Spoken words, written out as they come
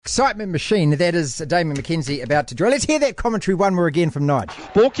excitement machine that is Damian Mckenzie about to draw. Let's hear that commentary one more again from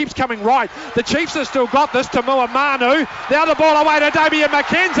Nige. Ball keeps coming right. The Chiefs have still got this to Manu. Now the ball away to Damian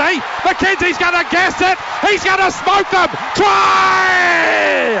Mckenzie. Mckenzie's going to gas it. He's going to smoke them.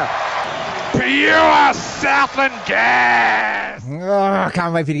 Try! Pure Southland gas. Oh, I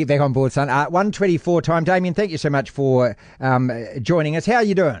can't wait for you to get back on board, son. 1:24 time. Damian, thank you so much for joining us. How are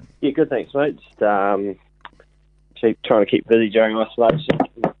you doing? Yeah, good, thanks, mate. Just trying to keep busy during isolation.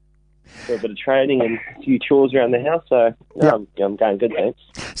 Do a bit of training and a few chores around the house, so I'm going good, thanks.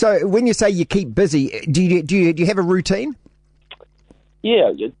 So when you say you keep busy, do you have a routine?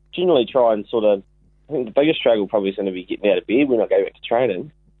 Yeah, I generally try and sort of, I think the biggest struggle probably is going to be getting out of bed when I go back to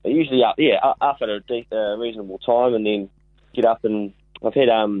training. I usually up at a reasonable time and then get up, and I've had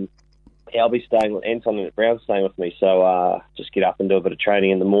Albie staying with Anton and Brown staying with me, so just get up and do a bit of training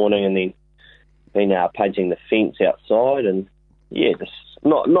in the morning, and then been painting the fence outside, and just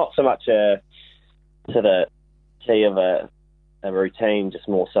not so much a routine, just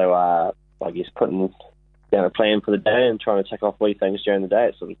more so I guess putting down a plan for the day and trying to tick off wee things during the day.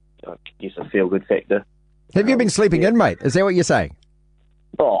 It's sort of, I guess, a feel good factor. Have you been sleeping in, mate? Is that what you're saying?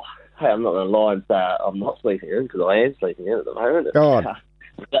 Oh, hey, I'm not going to lie and say I'm not sleeping in, because I am sleeping in at the moment. God.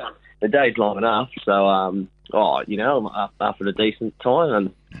 The day's long enough, so I'm up at a decent time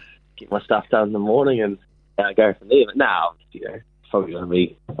and get my stuff done in the morning and go from there. But now, probably going to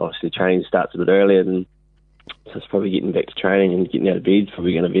be, obviously training starts a bit earlier, and so it's probably getting back to training and getting out of bed is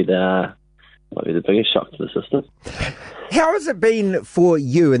probably going to be the biggest shock to the system. How has it been for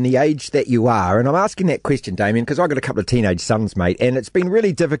you in the age that you are? And I'm asking that question, Damian, because I've got a couple of teenage sons, mate, and it's been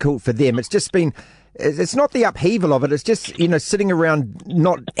really difficult for them. It's not the upheaval of it, it's just, sitting around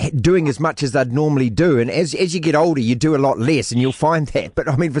not doing as much as they'd normally do. And as you get older, you do a lot less, and you'll find that. But,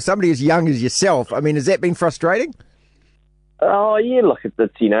 I mean, for somebody as young as yourself, I mean, has that been frustrating? Oh, yeah, look, it's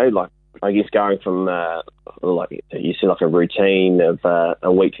I guess going from, you see like a routine of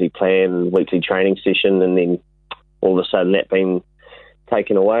a weekly plan, weekly training session, and then all of a sudden that being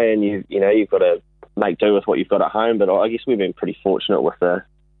taken away, and you've got to make do with what you've got at home. But I guess we've been pretty fortunate with the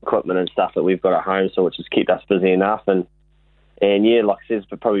equipment and stuff that we've got at home, so it's just kept us busy enough. And like I said,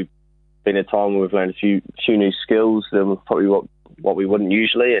 it's probably been a time where we've learned a few new skills than probably what we wouldn't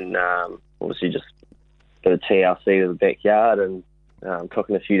usually, and obviously just a bit of TLC to the backyard and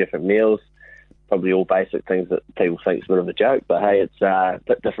cooking a few different meals. Probably all basic things that people think is a bit of a joke, but hey, it's a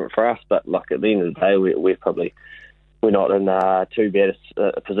bit different for us. But look, at the end of the day, we're not in too bad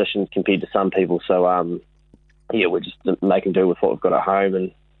a position compared to some people. So we're just making do with what we've got at home.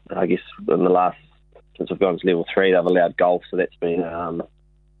 And I guess since we've gone to level 3, they've allowed golf, so that's been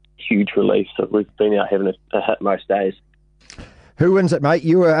huge relief. So we've been out having a hit most days. Who wins it, mate?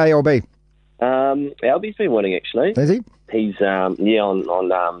 You or A or B? Albie's been winning, actually. Is he? He's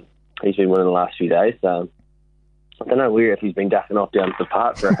he's been winning the last few days. So I don't know if he's been ducking off down to the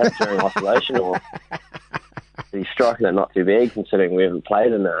park for a hit during isolation, or he's striking it not too bad considering we haven't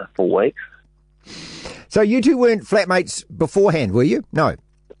played in 4 weeks. So you two weren't flatmates beforehand, were you? No,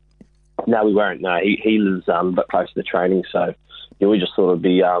 we weren't. No, he lives a bit close to the training, so we just thought it'd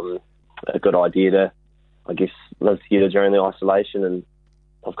be a good idea to, I guess, live together during the isolation. And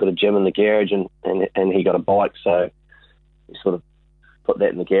I've got a gym in the garage, and he got a bike, so we sort of put that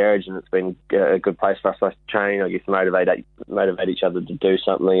in the garage, and it's been a good place for us to train, I guess, motivate each other to do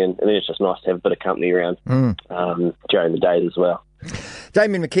something, and then it's just nice to have a bit of company around during the days as well.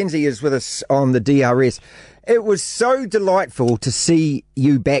 Damian Mckenzie is with us on the DRS. It was so delightful to see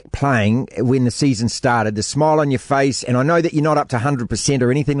you back playing when the season started, the smile on your face, and I know that you're not up to 100%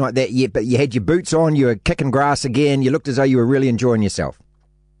 or anything like that yet, but you had your boots on, you were kicking grass again, you looked as though you were really enjoying yourself.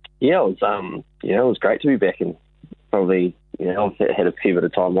 Yeah, it was great to be back, and probably, I've had a fair bit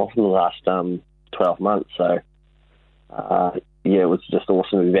of time off in the last 12 months, so it was just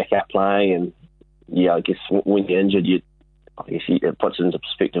awesome to be back out playing. And I guess when you're injured, it puts it into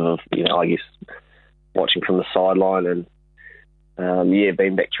perspective of, I guess, watching from the sideline and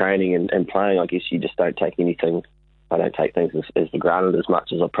being back training and playing. I guess you just don't take anything. I don't take things as for granted as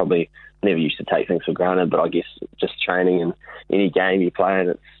much as I probably never used to take things for granted. But I guess just training and any game you play in,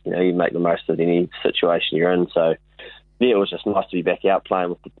 it's you make the most of any situation you're in. So it was just nice to be back out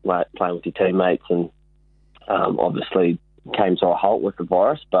playing with your teammates, and obviously came to a halt with the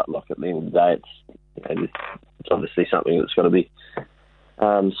virus. But look, at the end of the day, it's obviously something that's got to be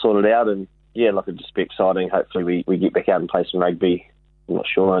sorted out. And look, it'd just be exciting. Hopefully we get back out and play some rugby. I'm not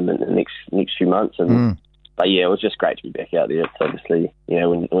sure in the next few months. And but it was just great to be back out there. It's obviously,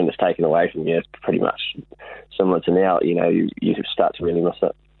 when it's taken away from you, it's pretty much similar to now. You start to really miss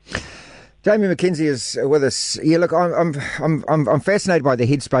it. Damian Mckenzie is with us. Yeah, look, I'm fascinated by the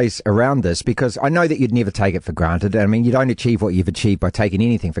headspace around this because I know that you'd never take it for granted. I mean, you don't achieve what you've achieved by taking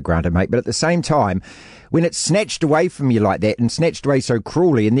anything for granted, mate. But at the same time, when it's snatched away from you like that and snatched away so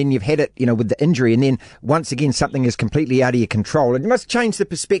cruelly, and then you've had it, with the injury, and then once again something is completely out of your control, it must change the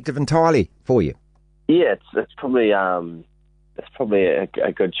perspective entirely for you. Yeah, it's probably a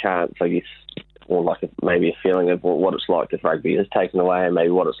good chance, I guess. Or like maybe a feeling of what it's like if rugby is taken away, and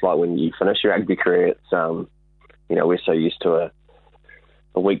maybe what it's like when you finish your rugby career. It's we're so used to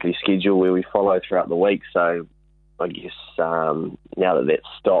a weekly schedule where we follow throughout the week. So I guess now that that's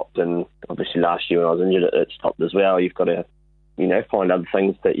stopped, and obviously last year when I was injured, it stopped as well. You've got to find other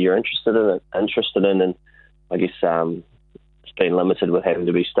things that you're interested in, and I guess it's been limited with having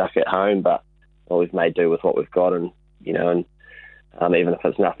to be stuck at home. But we've made do with what we've got, and even if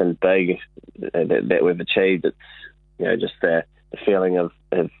it's nothing big that we've achieved, it's just the feeling of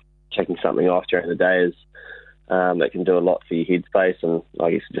checking something off during the day is that can do a lot for your headspace, and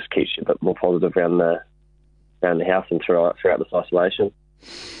I guess it just keeps you a bit more positive around the house and throughout this isolation.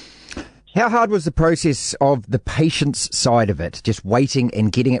 How hard was the process of the patience side of it, just waiting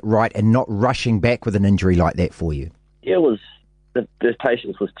and getting it right and not rushing back with an injury like that for you? Yeah, it was. The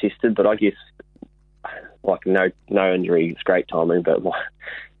patience was tested, but I guess like no injury is great timing, but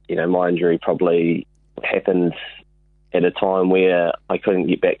my injury probably happened at a time where I couldn't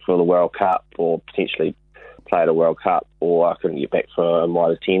get back for the World Cup or potentially play at a World Cup, or I couldn't get back for a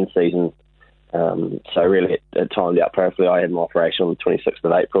minus 10 season. So really it timed out perfectly. I had my operation on the 26th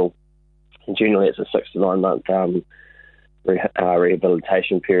of April. And generally it's a 6 to 9 month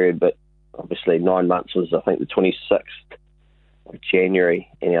rehabilitation period, but obviously 9 months was, I think, the 26th of January,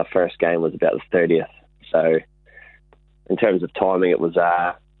 and our first game was about the 30th. So in terms of timing, it was,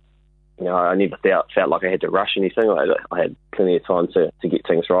 I never felt like I had to rush anything. I had plenty of time to get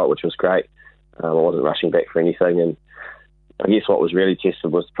things right, which was great. I wasn't rushing back for anything. And I guess what was really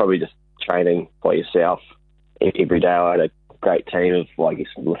tested was probably just training by yourself every day. I had a great team of,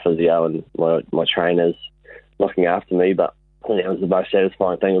 the physio and my trainers looking after me. But it was the most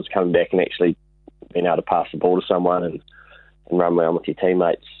satisfying thing was coming back and actually being able to pass the ball to someone and run around with your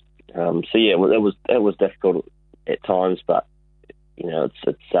teammates. It was difficult at times, but it's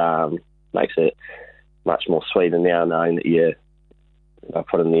makes it much more sweeter now knowing that I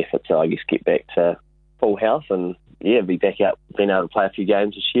put in the effort to, I guess, get back to full health and be back out, being able to play a few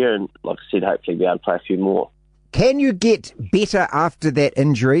games this year, and like I said, hopefully be able to play a few more. Can you get better after that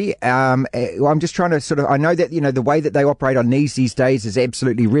injury? I'm just trying to I know that, the way that they operate on knees these days is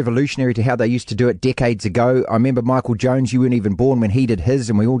absolutely revolutionary to how they used to do it decades ago. I remember Michael Jones, you weren't even born when he did his,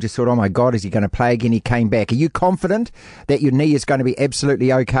 and we all just thought, oh my God, is he going to play again? He came back. Are you confident that your knee is going to be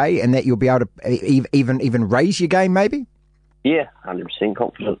absolutely okay and that you'll be able to even raise your game maybe? Yeah, 100%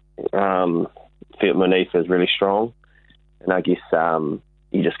 confident. Feel my knee feels really strong, and I guess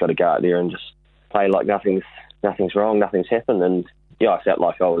you just got to go out there and just play like nothing's wrong, nothing's happened. And I felt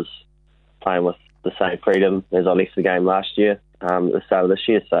like I was playing with the same freedom as I left the game last year, at the start of this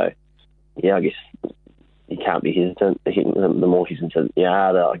year. So I guess you can't be hesitant. The more hesitant you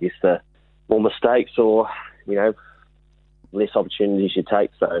are, I guess the more mistakes or less opportunities you take.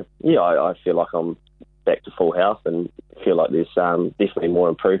 So I feel like I'm back to full health and feel like there's definitely more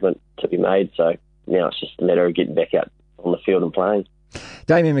improvement to be made. So now it's just a matter of getting back out on the field and playing.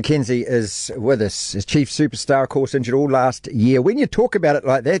 Damian Mckenzie is with us, his chief superstar, of course, injured all last year. When you talk about it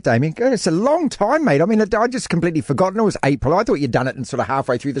like that, Damian, God, it's a long time, mate. I mean, I just completely forgotten it was April. I thought you'd done it in sort of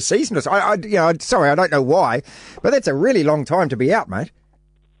halfway through the season. Sorry, I don't know why, but that's a really long time to be out, mate.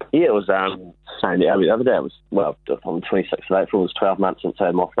 Yeah, it was saying the other day. It was on the 26th of April. It was 12 months since I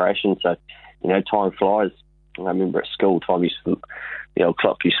had my operation. So time flies. I remember at school, the old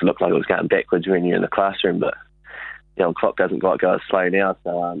clock used to look like it was going backwards when you're in the classroom, but the old clock doesn't quite go as slow now.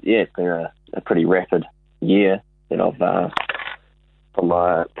 So, it's been a pretty rapid year that I've from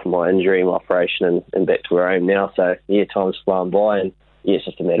my injury, my operation, and back to where I am now. So, time's flown by, and, it's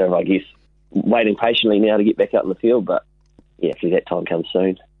just a matter of, I guess, waiting patiently now to get back out in the field. But, hopefully that time comes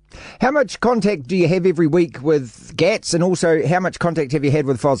soon. How much contact do you have every week with Gats, and also how much contact have you had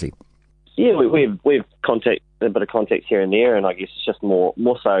with Fozzie? Yeah, we've a bit of contact here and there, and I guess it's just more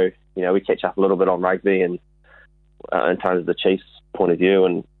so, we catch up a little bit on rugby and in terms of the Chiefs' point of view,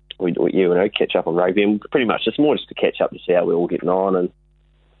 and we catch up on rugby, and pretty much it's more just to catch up to see how we're all getting on, and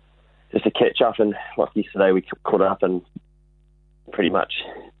just to catch up. And like yesterday, we caught up, and pretty much,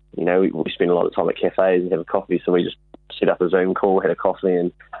 we spend a lot of time at cafes and have a coffee, so we just set up a Zoom call, had a coffee,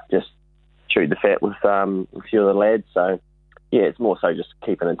 and just chewed the fat with a few of the lads. So it's more so just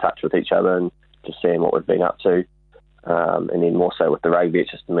keeping in touch with each other and just seeing what we've been up to And then more so with the rugby,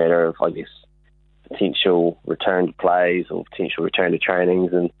 it's just a matter of, I guess, potential return to plays or potential return to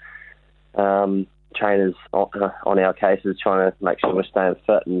trainings, and trainers on our cases trying to make sure we're staying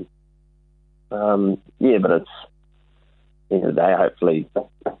fit. And but it's, at the end of the day, hopefully,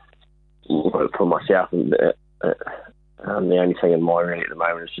 for myself, and the only thing in mind really at the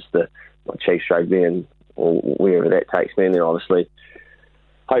moment is just my Chiefs rugby, and wherever that takes me, and then obviously,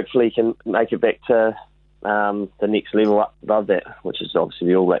 hopefully, can make it back to the next level up above that, which is obviously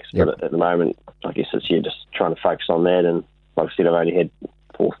the All Blacks. Yep. But at the moment, I guess it's just trying to focus on that. And like I said, I've only had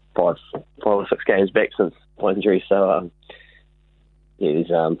 5 or 6 games back since my injury, so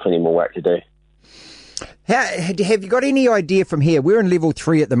there's plenty more work to do. Have you got any idea from here? We're in level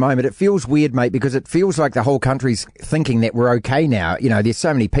 3 at the moment. It feels weird, mate, because it feels like the whole country's thinking that we're okay now. There's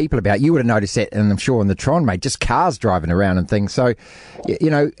so many people about. You would have noticed that, and I'm sure on the Tron, mate, just cars driving around and things. So,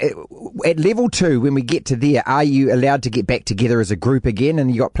 at level 2, when we get to there, are you allowed to get back together as a group again,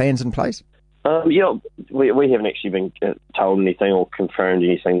 and you got plans in place? We haven't actually been told anything or confirmed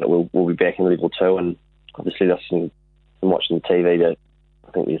anything that we'll be back in level 2, and obviously that's from watching the TV that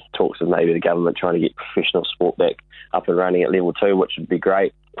I think there's talks of maybe the government trying to get professional sport back up and running at level 2, which would be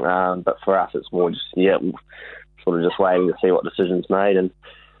great. But for us, it's more just, sort of just waiting to see what decisions made. And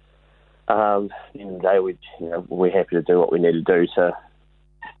at the end of the day, we're happy to do what we need to do to,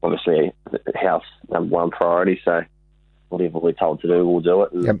 obviously, house number 1 priority. So whatever we're told to do, we'll do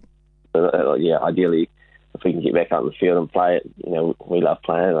it. And, ideally, if we can get back out in the field and play it, we love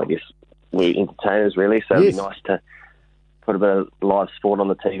playing. I guess we're entertainers, really. So it'd be nice to put a bit of live sport on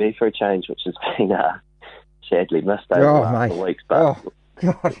the TV for a change, which has been sadly missed over the last couple of weeks. But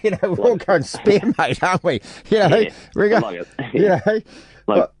God, we're all going spare, mate, aren't we? We're going,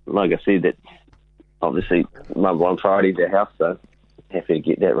 like I said, that's obviously number 1 priority is our house, so happy to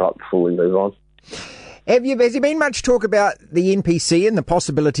get that right before we move on. Has there been much talk about the NPC and the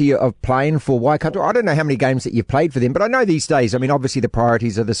possibility of playing for Waikato? I don't know how many games that you've played for them, but I know these days, obviously the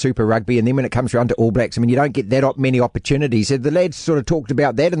priorities are the Super Rugby, and then when it comes around to All Blacks, you don't get that many opportunities. Have the lads sort of talked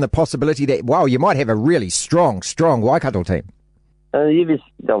about that and the possibility that, you might have a really strong Waikato team? There's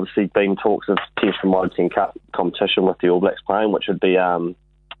obviously been talks of Test and Mod 10 Cup competition with the All Blacks playing, which would be awesome.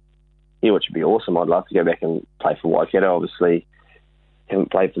 I'd love to go back and play for Waikato. Obviously,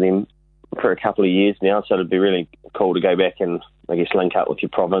 haven't played for them for a couple of years now, so it'd be really cool to go back and, I guess, link up with your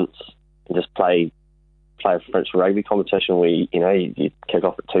province and just play a provincial rugby competition where you kick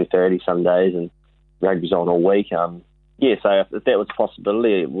off at 2:30 some days and rugby's on all week. So if that was a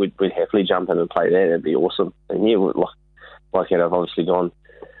possibility, we'd happily jump in and play that. That'd be awesome. And Waikato have obviously gone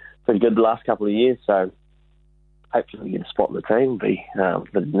pretty good the last couple of years, so hopefully we get a spot in the team would be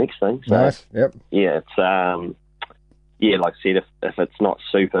the next thing. So, nice. Yep. It's like I said, if it's not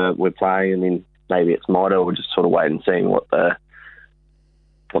Super we're playing, and then maybe it's Mida, we'll just sort of wait and see what the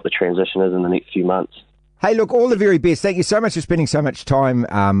transition is in the next few months. Hey, look, all the very best. Thank you so much for spending so much time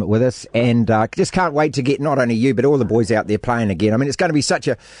with us, and just can't wait to get not only you but all the boys out there playing again. It's going to be such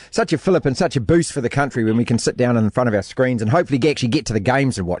a fillip and such a boost for the country when we can sit down in front of our screens and hopefully actually get to the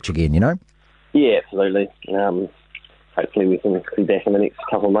games and watch again. Yeah, absolutely. Hopefully we can be back in the next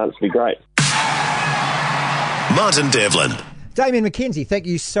couple of months. It'd be great. Martin Devlin. Damian Mckenzie, thank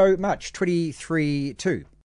you so much. 23-2.